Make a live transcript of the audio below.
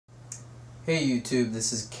Hey YouTube,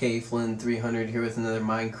 this is KFlynn300 here with another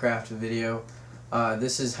Minecraft video.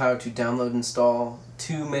 This is how to download and install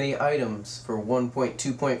Too Many Items for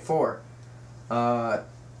 1.2.4.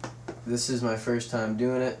 This is my first time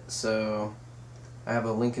doing it, so I have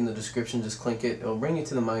a link in the description. Just click it. It'll bring you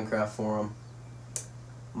to the Minecraft forum,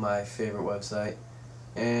 my favorite website,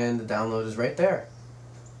 and the download is right there.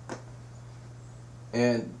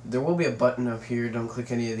 And there will be a button up here. Don't click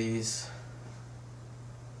any of these.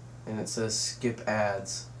 And it says skip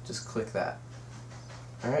ads. Just click that.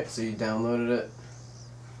 Alright, so you downloaded it.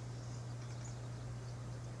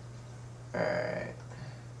 Alright.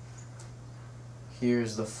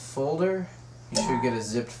 Here's the folder. You should get a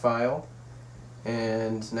zipped file.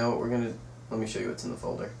 And now what we're going to... Let me show you what's in the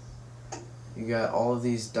folder. You got all of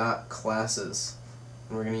these dot classes.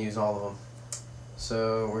 And we're going to use all of them.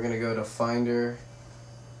 So we're going to go to Finder.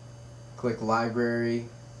 Click Library.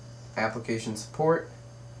 Application Support.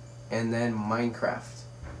 And then Minecraft.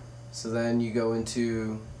 So then you go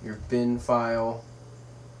into your bin file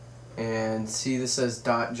and see this says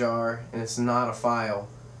 .jar and it's not a file.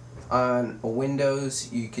 On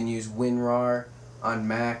Windows you can use WinRAR. On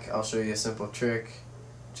Mac I'll show you a simple trick.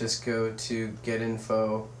 Just go to Get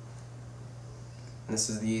Info, and this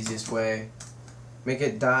is the easiest way. Make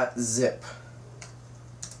it .zip.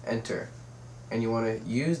 Enter. And you want to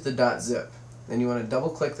use the .zip. Then you want to double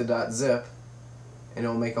click the .zip and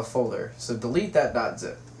it'll make a folder. So delete that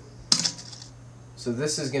 .zip. So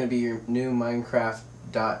this is going to be your new Minecraft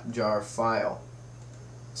 .jar file.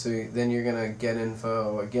 So then you're going to get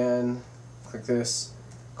info again, click this,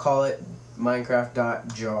 call it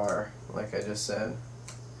Minecraft.jar, like I just said.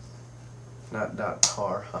 Not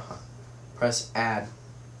 .tar, haha. Press add.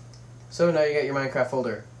 So now you got your Minecraft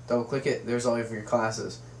folder. Double click it, there's all of your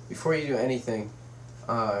classes. Before you do anything,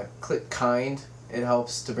 click kind. It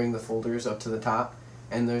helps to bring the folders up to the top.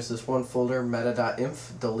 And there's this one folder,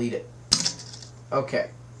 meta.inf, delete it.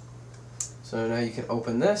 Okay. So now you can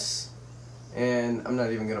open this, and I'm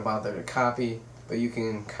not even going to bother to copy, but you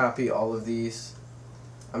can copy all of these.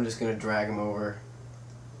 I'm just going to drag them over.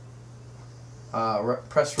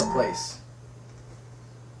 Press replace.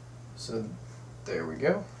 So there we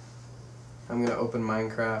go. I'm going to open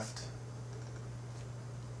Minecraft.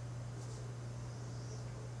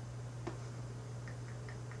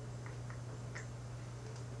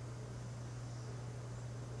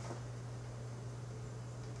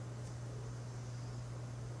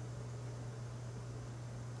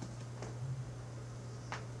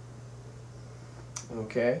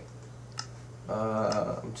 Okay,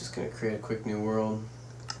 I'm just going to create a quick new world.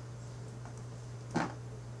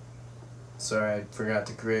 Sorry, I forgot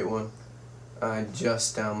to create one. I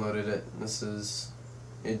just downloaded it.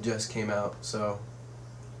 It just came out, so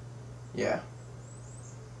yeah.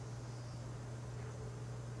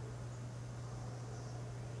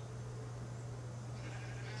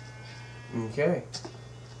 Okay,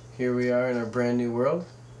 here we are in our brand new world.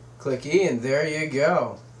 Click E and there you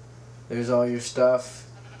go. There's all your stuff.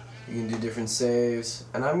 You can do different saves.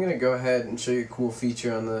 And I'm going to go ahead and show you a cool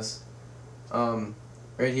feature on this.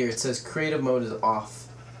 Right here it says creative mode is off.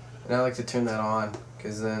 And I like to turn that on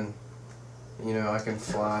because then, you know, I can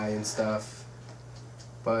fly and stuff.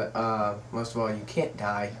 But most of all, you can't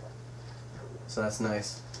die. So that's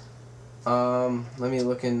nice. Let me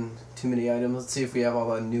look in Too Many Items. Let's see if we have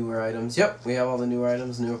all the newer items. Yep, we have all the newer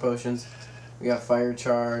items, newer potions. We got Fire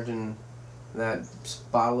Charge and that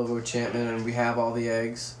bottle of enchantment, and we have all the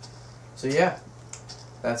eggs. So yeah,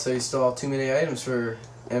 that's how you install Too Many Items for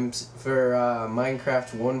Minecraft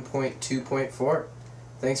 1.2.4.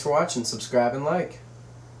 Thanks for watching. Subscribe and like.